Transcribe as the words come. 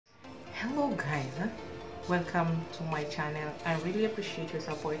Hello guys, welcome to my channel. I really appreciate your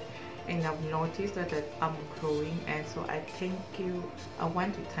support, and I've noticed that I'm growing, and so I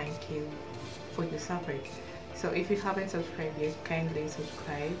want to thank you for your support. So if you haven't subscribed yet, kindly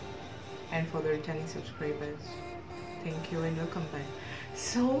subscribe, and for the returning subscribers, thank you and welcome back.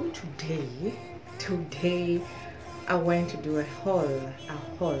 So today I want to do a haul,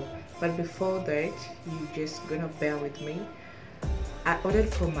 but before that, you just gonna bear with me. I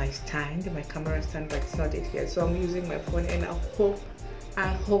ordered for my camera stand, but it's not it yet, so I'm using my phone, and I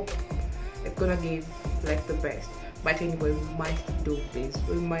hope it's gonna give like the best. But anyway, we must do this.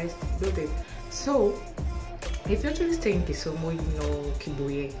 So if you actually stay in Kisumu, you know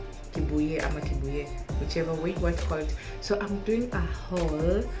Kibuye, whichever way you want to call it. So I'm doing a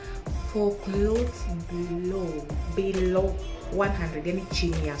haul for clothes below 100, yani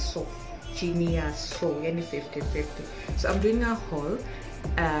chini ya so yani 50-50. So I'm doing a haul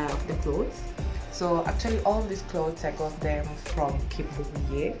of the clothes. So actually all these clothes I got them from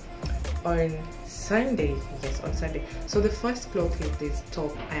Kibuye on Sunday. Yes, on Sunday. So the first cloth is this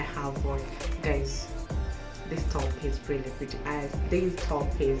top I have on. Guys, this top is really pretty. This top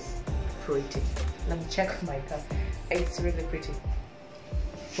is pretty. Let me check my car. It's really pretty.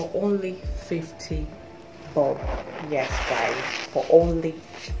 For only 50 bob. Yes guys, for only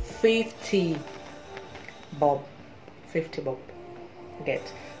 50 bob.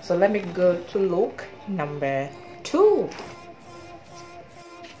 Get. So let me go to look number 2.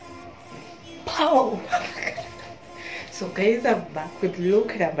 Pow. So guys, I'm back with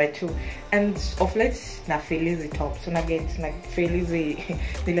look number 2, and of late na feel top, so na get na feel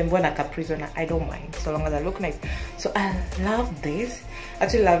nilembo na caprizo na I don't mind so long as I look nice. So I love this.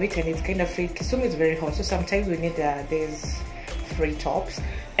 Actually love it, and it's kind of free. Kisumu is very hot, so sometimes we need these free tops,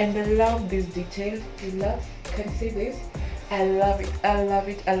 and I love this detail. Can you see this? I love it,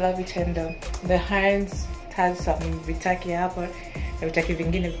 and the hands has some vitaki hapa na vitaki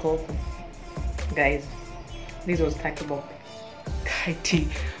vingine viko huko. Guys, this was 30 bob. 30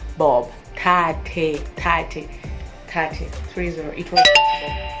 bob. 30. 30. It was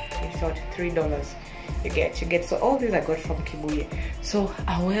in short $3. You get. So all these I got from Kibuye. So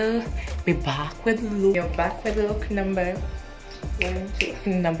I will be back with look. You're back with look number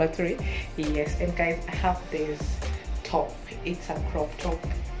 3. Yes, and guys, I have this top. It's a crop top.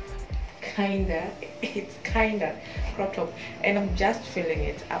 It's kinda crop top, and I'm just feeling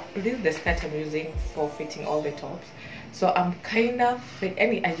it. This is the skirt I'm using for fitting all the tops, so I'm kind of fit.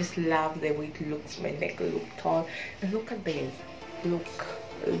 I just love the way it looks. My neck look tall, and look at this. Look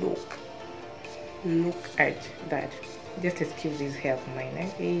at that. Just excuse this hair of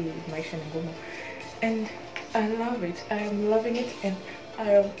mine. And I love it. I am loving it, and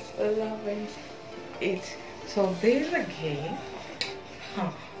I am loving it. So this again, I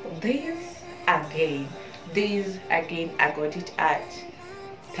got it at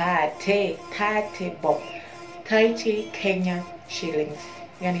 30 bob, 30 Kenyan shillings,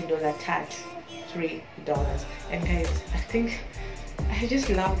 yani $3. And guys, I think I just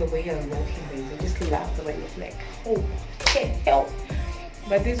love the way I'm looking this. I just love the way it's like, oh, can't help.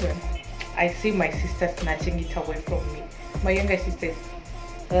 But this one, I see my sister snatching it away from me. My younger sister is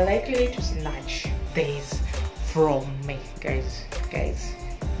likely to snatch this from me. Guys,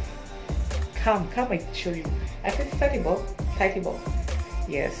 come I show you. I think 30 bob.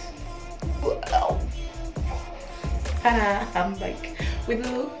 Yes. Wow. I'm like with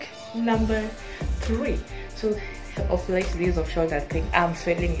look number 3. So of late, this off shoulder thing, I'm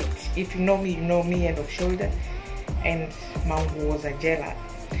feeling it. If you know me, you know me, and off shoulder and mango was a gela.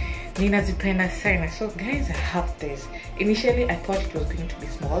 Nina zipenda sana. So guys, I have this. Initially I thought it was going to be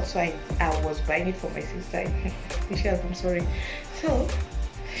small, so I was buying it for my sister. Michelle, I'm sorry. So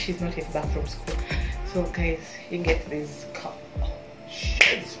she's not yet back from school. So guys, you get this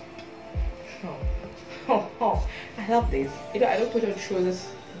shades. I love this. I don't put on shoulders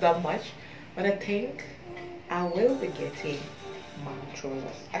that much, but I think I will be getting my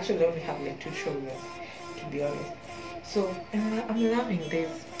trousers. Actually I only have like 2 shoulders, to be honest. So I'm loving this.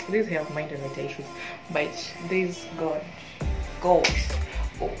 These have minor issues, but this gosh.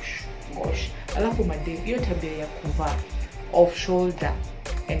 Alafu madem, hiyo tabia ya kuvaa off shoulder,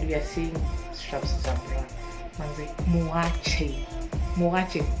 and we are seeing straps za bra. Manze,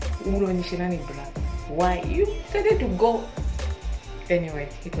 muache. Unaonyesha nani bra? Why you started to go? Anyway,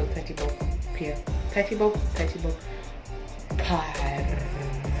 it was 30 bob here. 30 bob.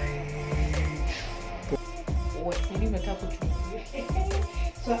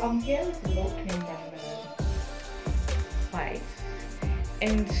 So I'm here with look number 5,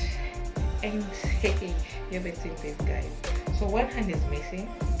 and hey, you haven't seen this, guys. So one hand is missing,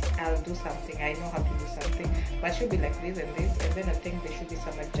 I'll do something. I know how to do something, but it should be like this and this, and then I think there should be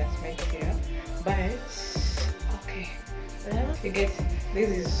some adjustments here. But okay, you get, this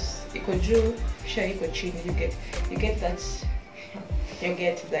is ikoju share chini. You get that,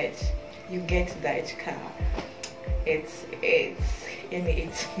 you get that car. It's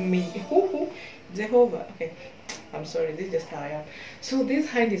me. Jehovah. Okay, I'm sorry, this is just how I am. So this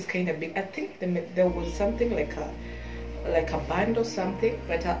hand is kind of big. I think there was something like a band or something,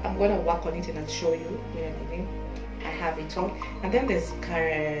 but I'm gonna work on it and I'll show you. You know what I mean? I have it on, and then there's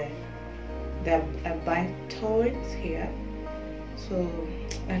the buttons here. So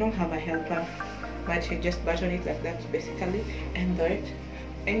I don't have a helper, but you just button it like that basically, and that,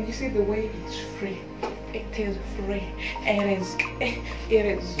 and you see the way it's free. It is free. It is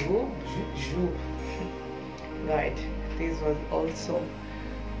right. This was also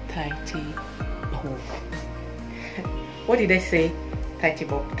 30 bob. What did I say? 30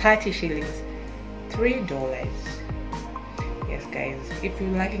 bob. 30 shillings. $3. Yes, guys. If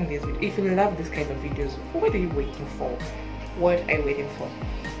you're liking this video, if you love this kind of videos, what are you waiting for? What are you waiting for?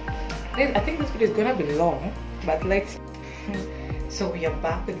 I think this video is gonna be long, but let's. So we are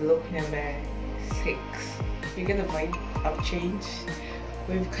back with look number 6. You get the vibe of change.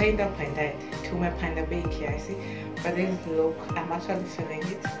 We've kind of panded to my panda bake here, I see. But this look, I'm actually feeling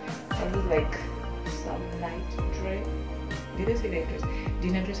it. This is like some night dress. Did I say night dress?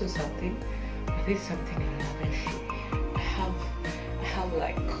 Dinner dress or something. But this is something I love. And I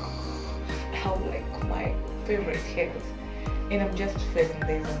have like my favorite hairs. And I'm just feeling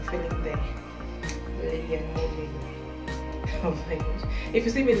this. I'm feeling the lily and molly. Oh my gosh. If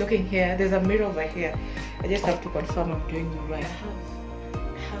you see me looking here, there's a mirror over here. I just have to confirm I'm doing it right.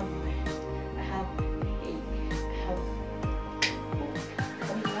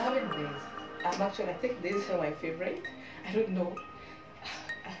 I'm loving this. I think this is my favorite. I don't know.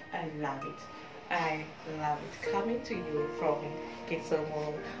 I love it. I love it. Coming to you from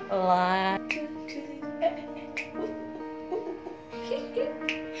Kisumu'S.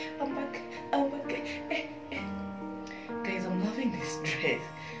 I'm back. Guys, I'm loving this dress.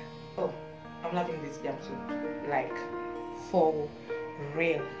 Oh, I'm loving this jumpsuit, like for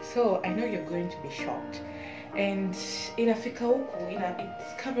real. So I know you're going to be shocked. And in Africa,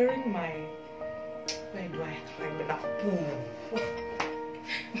 it's covering my, where do I climb enough? Boom.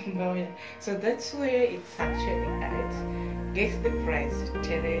 So that's where it's actually at. Guess the price.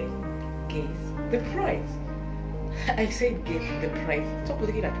 Tere, guess the price. I said guess the price. Stop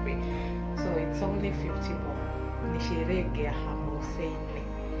looking at me. So it's only 50 bob. Nishirege hamuseni.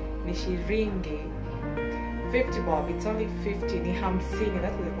 Nishiringe 50 bob. It's only 50. Ni hamsini.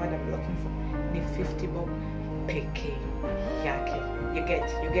 That's the word I'm looking for. Ni 50 bob. Peke yake. You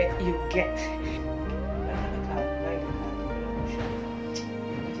get.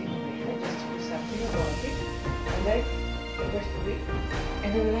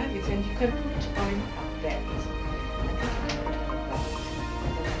 And I love it, and you can put on a belt.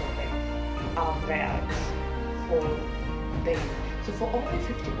 A belt for them. So for only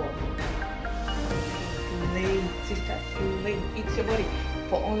 50 bob, sister, it's your body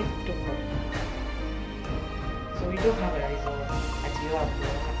for only 50 bob. So you don't have a result, but you have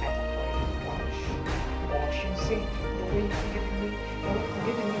gosh, you see the way you're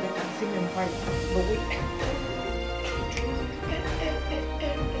forgiving me that I'm singing right. The way.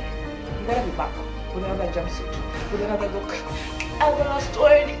 I'm gonna be back with another jumpsuit, with another look. And the last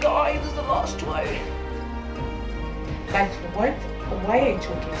one, guys, this is the last one. Guys, why I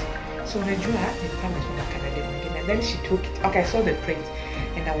took it? So and then she took it. Okay, I saw the print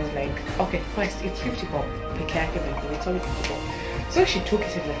and I was like, okay, first it's 50 bob. It's only 50 bob. So she took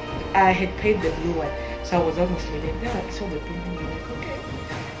it and like, I had paid the blue one, so I was almost leaving. Then I saw the blue one and like, okay.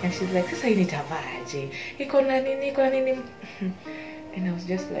 And she's like, this I need a vaje. And I was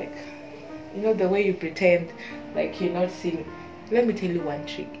just like, you know, the way you pretend like you're not seeing. Let me tell you one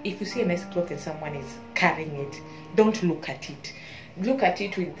trick. If you see a nice cloth and someone is carrying it, don't look at it. Look at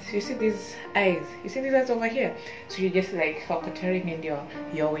it with, you see these eyes? You see these eyes over here? So you're just like tearing and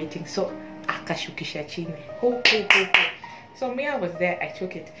you're waiting. So akashukisha chini. So me, I was there, I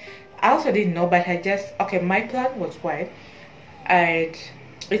took it. I also didn't know, but I just, okay, my plan was what?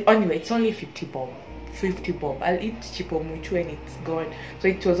 Anyway, it's only 50 bob. 50 bob. I'll eat chipo muchu and it's gone. So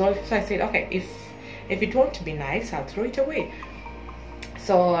it was all, so I said, okay, if it won't be nice, I'll throw it away.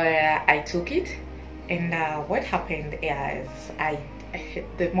 So I took it, and what happened is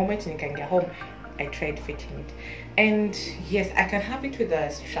the moment you can get home, I tried fitting it, and yes, I can have it with a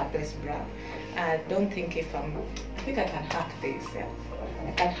strapless bra. I don't think I think I can hack this.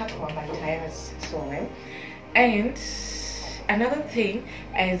 I can hack on my tires so well, and another thing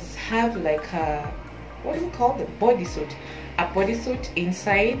is have like a, what do you call the bodysuit, a bodysuit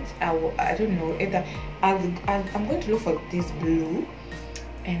inside. I don't know either. I'm going to look for this blue,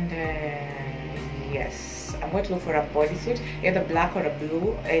 and yes, I'm going to look for a bodysuit, either black or a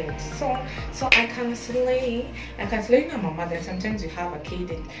blue, and so I can slay. You know, my mother, sometimes you have a kid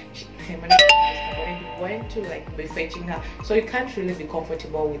and her mother went to like be fetching her, so you can't really be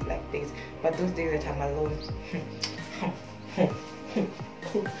comfortable with like this. But those days that I'm alone,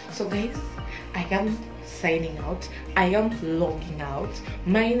 so guys, I am signing out. I am logging out.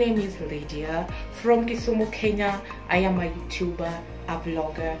 My name is Lydia from Kisumu, Kenya. I am a YouTuber, a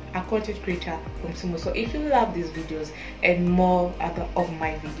vlogger, a content creator from Kisumu. So if you love these videos and more other of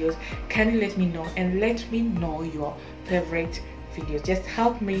my videos, can you let me know, and let me know your favorite videos. Just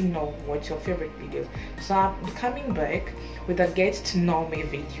help me know what's your favorite videos. So I'm coming back with a get to know me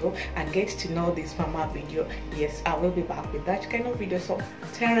video, a get to know this mama video. Yes, I will be back with that kind of video. So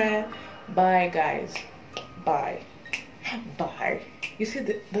Tara, bye guys, bye. You see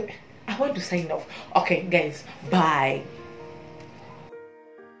I want to sign off. Okay guys, bye.